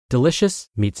Delicious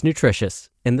meets nutritious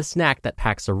in the snack that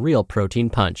packs a real protein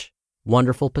punch.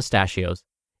 Wonderful Pistachios.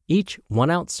 Each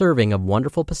 1-ounce serving of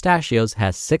Wonderful Pistachios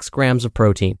has 6 grams of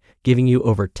protein, giving you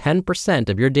over 10%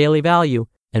 of your daily value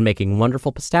and making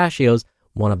Wonderful Pistachios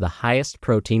one of the highest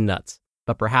protein nuts.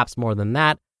 But perhaps more than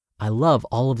that, I love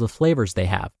all of the flavors they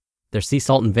have. Their sea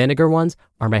salt and vinegar ones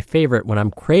are my favorite when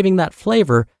I'm craving that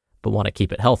flavor but want to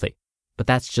keep it healthy. But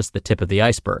that's just the tip of the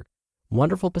iceberg.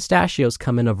 Wonderful Pistachios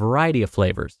come in a variety of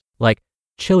flavors, like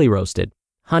chili roasted,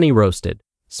 honey roasted,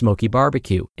 smoky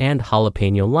barbecue, and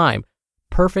jalapeno lime,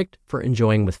 perfect for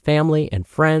enjoying with family and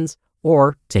friends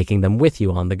or taking them with you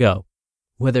on the go.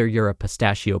 Whether you're a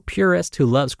pistachio purist who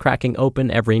loves cracking open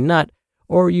every nut,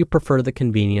 or you prefer the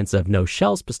convenience of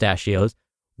no-shells pistachios,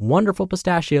 Wonderful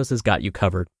Pistachios has got you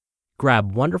covered.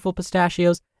 Grab Wonderful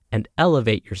Pistachios and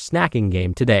elevate your snacking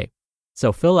game today.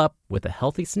 So fill up with a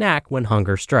healthy snack when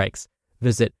hunger strikes.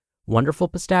 Visit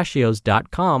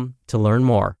wonderfulpistachios.com to learn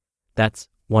more. That's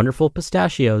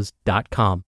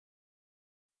wonderfulpistachios.com.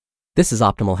 This is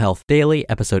Optimal Health Daily,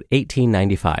 episode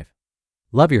 1895.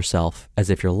 Love Yourself as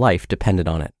If Your Life Depended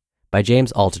on It, by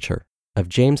James Altucher of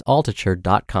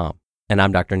jamesaltucher.com. And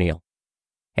I'm Dr. Neal.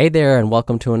 Hey there, and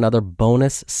welcome to another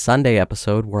bonus Sunday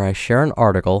episode where I share an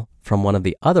article from one of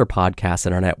the other podcasts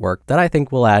in our network that I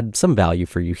think will add some value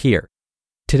for you here.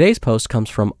 Today's post comes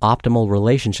from Optimal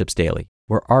Relationships Daily,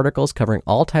 where articles covering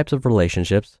all types of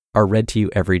relationships are read to you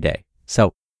every day.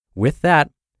 So, with that,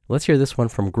 let's hear this one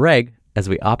from Greg as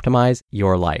we optimize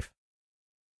your life.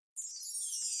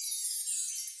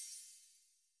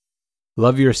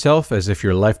 Love Yourself as If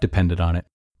Your Life Depended on It,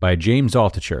 by James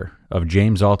Altucher of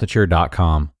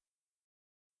jamesaltucher.com.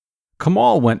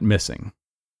 Kamal went missing.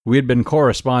 We had been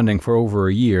corresponding for over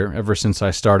a year, ever since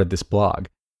I started this blog.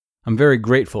 I'm very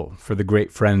grateful for the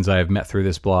great friends I have met through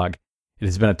this blog. It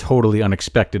has been a totally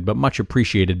unexpected but much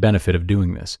appreciated benefit of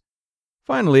doing this.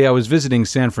 Finally, I was visiting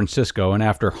San Francisco, and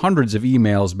after hundreds of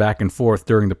emails back and forth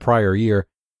during the prior year,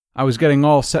 I was getting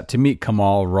all set to meet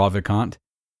Kamal Ravikant.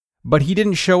 But he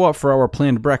didn't show up for our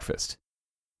planned breakfast.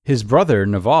 His brother,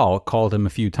 Naval, called him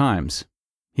a few times.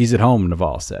 He's at home,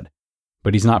 Naval said,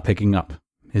 but he's not picking up.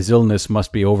 His illness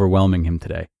must be overwhelming him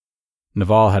today.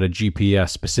 Naval had a GPS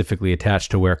specifically attached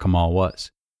to where Kamal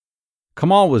was.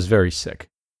 Kamal was very sick.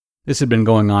 This had been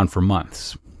going on for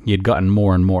months. He had gotten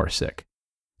more and more sick.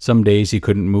 Some days he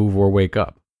couldn't move or wake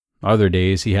up. Other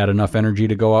days he had enough energy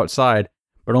to go outside,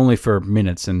 but only for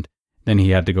minutes, and then he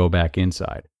had to go back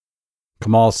inside.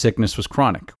 Kamal's sickness was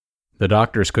chronic. The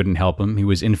doctors couldn't help him. He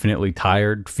was infinitely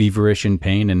tired, feverish, in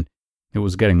pain, and it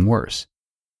was getting worse.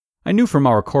 I knew from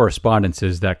our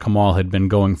correspondences that Kamal had been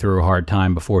going through a hard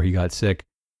time before he got sick.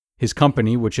 His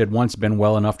company, which had once been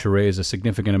well enough to raise a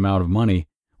significant amount of money,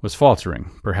 was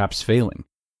faltering, perhaps failing.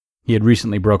 He had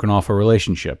recently broken off a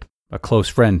relationship. A close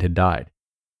friend had died.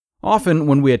 Often,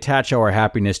 when we attach our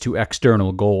happiness to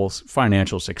external goals,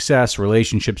 financial success,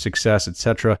 relationship success,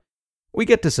 etc., we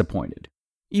get disappointed.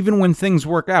 Even when things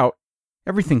work out,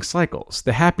 everything cycles.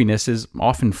 The happiness is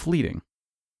often fleeting.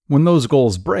 When those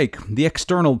goals break, the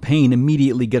external pain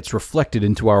immediately gets reflected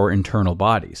into our internal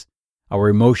bodies. Our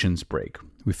emotions break.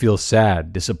 We feel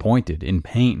sad, disappointed, in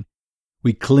pain.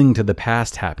 We cling to the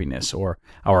past happiness or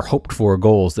our hoped-for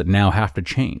goals that now have to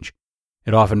change.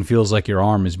 It often feels like your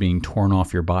arm is being torn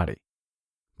off your body.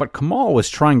 But Kamal was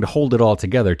trying to hold it all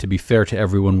together to be fair to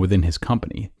everyone within his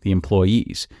company, the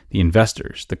employees, the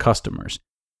investors, the customers.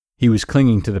 He was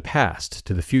clinging to the past,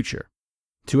 to the future,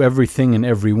 to everything and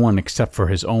everyone except for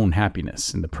his own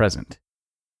happiness in the present.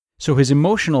 So his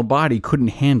emotional body couldn't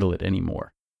handle it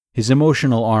anymore. His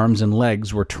emotional arms and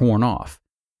legs were torn off,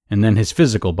 and then his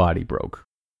physical body broke.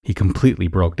 He completely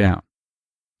broke down.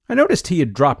 I noticed he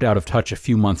had dropped out of touch a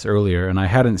few months earlier, and I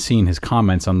hadn't seen his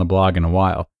comments on the blog in a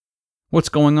while. "What's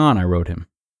going on?" I wrote him.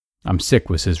 "I'm sick,"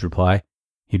 was his reply.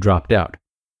 He dropped out.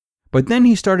 But then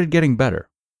he started getting better.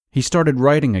 He started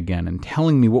writing again and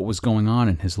telling me what was going on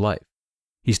in his life.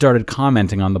 He started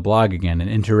commenting on the blog again and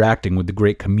interacting with the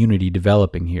great community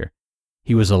developing here.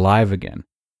 He was alive again.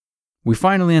 We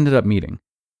finally ended up meeting.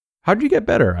 "How did you get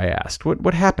better?" I asked.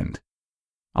 What happened?"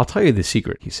 "I'll tell you the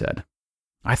secret," he said.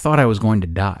 "I thought I was going to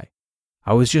die.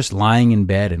 I was just lying in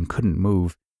bed and couldn't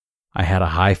move. I had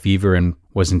a high fever and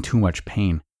was in too much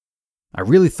pain. I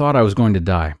really thought I was going to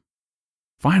die.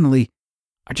 Finally,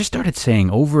 I just started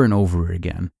saying over and over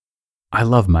again, 'I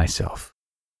love myself.'"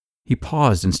 He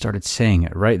paused and started saying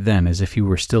it right then as if he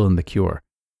were still in the cure.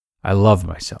 "I love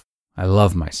myself. I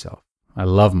love myself. I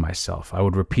love myself." I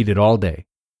would repeat it all day.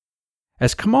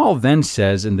 As Kamal then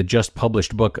says in the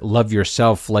just-published book Love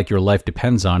Yourself Like Your Life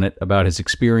Depends on It about his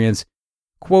experience,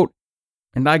 quote,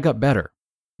 "And I got better.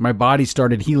 My body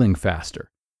started healing faster.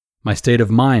 My state of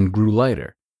mind grew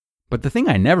lighter. But the thing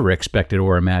I never expected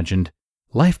or imagined,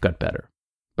 life got better.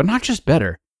 But not just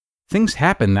better. Things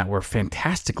happened that were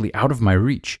fantastically out of my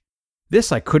reach.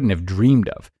 This I couldn't have dreamed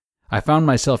of. I found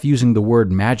myself using the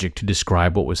word magic to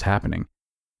describe what was happening.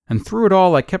 And through it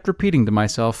all, I kept repeating to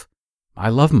myself, I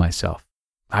love myself.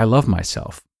 I love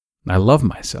myself. I love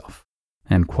myself.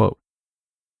 End quote.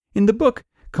 In the book,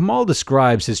 Kamal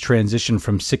describes his transition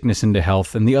from sickness into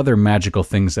health and the other magical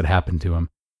things that happened to him.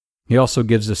 He also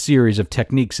gives a series of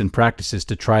techniques and practices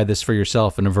to try this for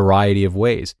yourself in a variety of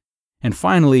ways. And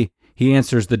finally, he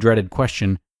answers the dreaded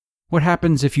question, what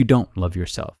happens if you don't love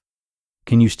yourself?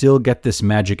 Can you still get this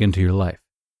magic into your life?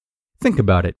 Think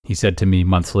about it, he said to me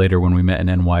months later when we met in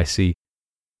NYC.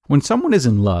 When someone is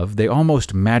in love, they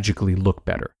almost magically look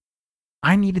better.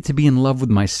 I needed to be in love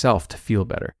with myself to feel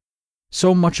better.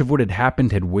 So much of what had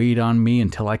happened had weighed on me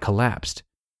until I collapsed.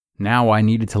 Now I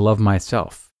needed to love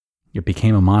myself. It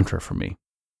became a mantra for me.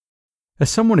 As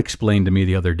someone explained to me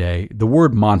the other day, the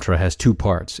word mantra has two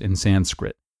parts in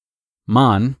Sanskrit.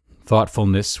 Man,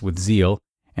 thoughtfulness with zeal,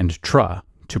 and tra,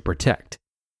 to protect.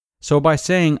 So by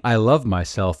saying I love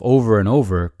myself over and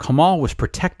over, Kamal was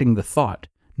protecting the thought,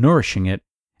 nourishing it,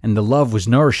 and the love was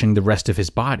nourishing the rest of his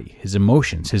body, his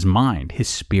emotions, his mind, his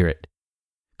spirit.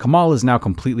 Kamal is now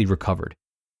completely recovered.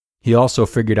 He also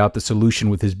figured out the solution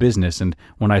with his business, and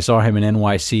when I saw him in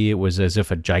NYC, it was as if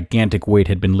a gigantic weight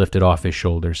had been lifted off his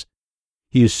shoulders.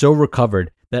 He is so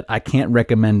recovered that I can't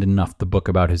recommend enough the book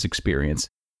about his experience.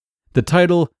 The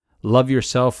title, Love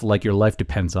Yourself Like Your Life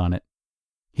Depends on It.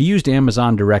 He used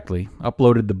Amazon directly,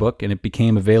 uploaded the book, and it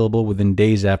became available within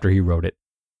days after he wrote it.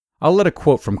 I'll let a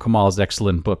quote from Kamal's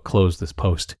excellent book close this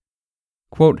post.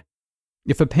 Quote,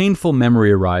 if a painful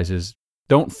memory arises,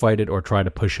 don't fight it or try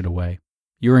to push it away.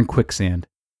 You're in quicksand.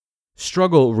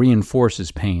 Struggle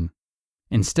reinforces pain.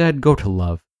 Instead, go to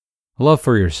love. Love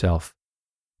for yourself.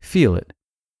 Feel it.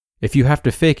 If you have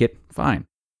to fake it, fine.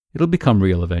 It'll become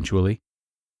real eventually.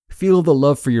 Feel the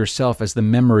love for yourself as the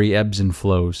memory ebbs and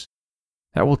flows.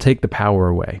 That will take the power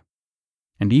away.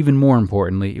 And even more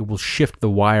importantly, it will shift the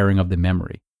wiring of the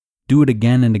memory. Do it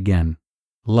again and again.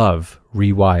 Love,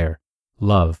 rewire.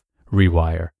 Love,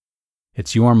 rewire.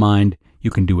 It's your mind.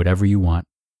 You can do whatever you want.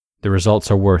 The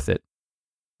results are worth it.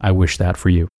 I wish that for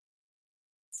you.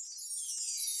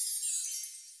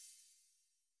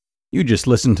 You just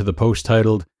listened to the post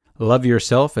titled, Love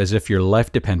Yourself as If Your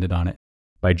Life Depended on It,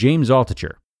 by James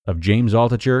Altucher of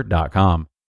JamesAltucher.com.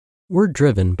 We're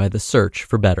driven by the search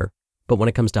for better, but when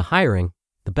it comes to hiring,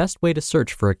 the best way to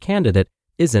search for a candidate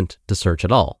isn't to search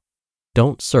at all.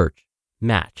 Don't search,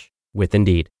 match with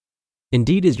Indeed.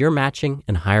 Indeed is your matching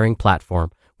and hiring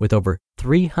platform with over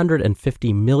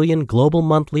 350 million global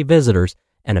monthly visitors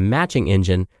and a matching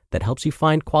engine that helps you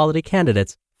find quality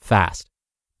candidates fast.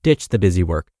 Ditch the busy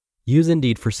work. Use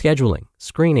Indeed for scheduling,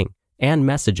 screening, and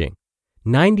messaging.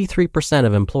 93%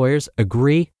 of employers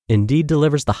agree Indeed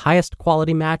delivers the highest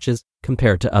quality matches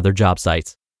compared to other job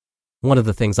sites. One of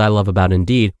the things I love about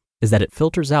Indeed is that it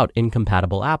filters out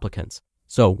incompatible applicants.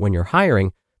 So when you're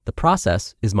hiring, the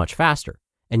process is much faster,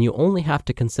 and you only have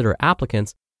to consider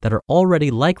applicants that are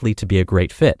already likely to be a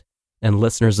great fit. And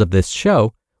listeners of this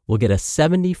show will get a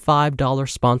 $75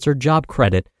 sponsored job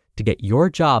credit to get your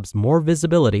jobs more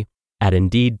visibility at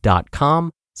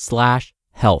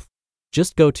Indeed.com/health.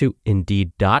 Just go to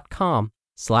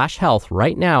Indeed.com/health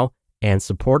right now and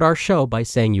support our show by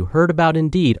saying you heard about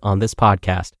Indeed on this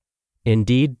podcast.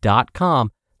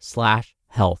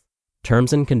 Indeed.com/health.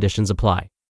 Terms and conditions apply.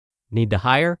 Need to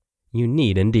hire? You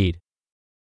need Indeed.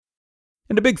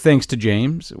 And a big thanks to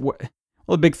James. Well,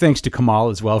 a big thanks to Kamal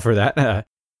as well for that.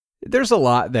 There's a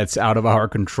lot that's out of our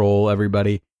control,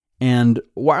 everybody. And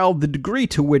while the degree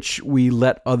to which we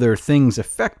let other things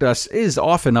affect us is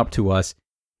often up to us,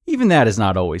 even that is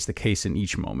not always the case in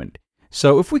each moment.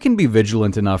 So if we can be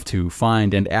vigilant enough to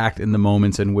find and act in the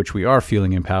moments in which we are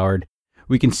feeling empowered,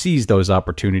 we can seize those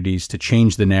opportunities to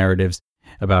change the narratives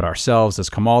about ourselves as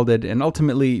Kamal did, and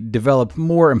ultimately develop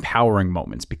more empowering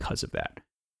moments because of that.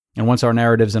 And once our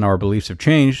narratives and our beliefs have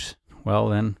changed, well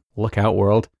then, look out,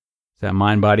 world. It's that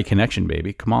mind-body connection,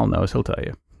 baby. Kamal knows, he'll tell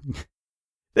you.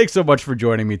 Thanks so much for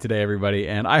joining me today, everybody,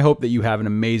 and I hope that you have an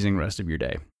amazing rest of your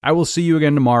day. I will see you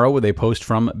again tomorrow with a post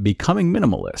from Becoming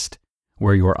Minimalist,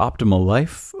 where your optimal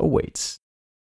life awaits.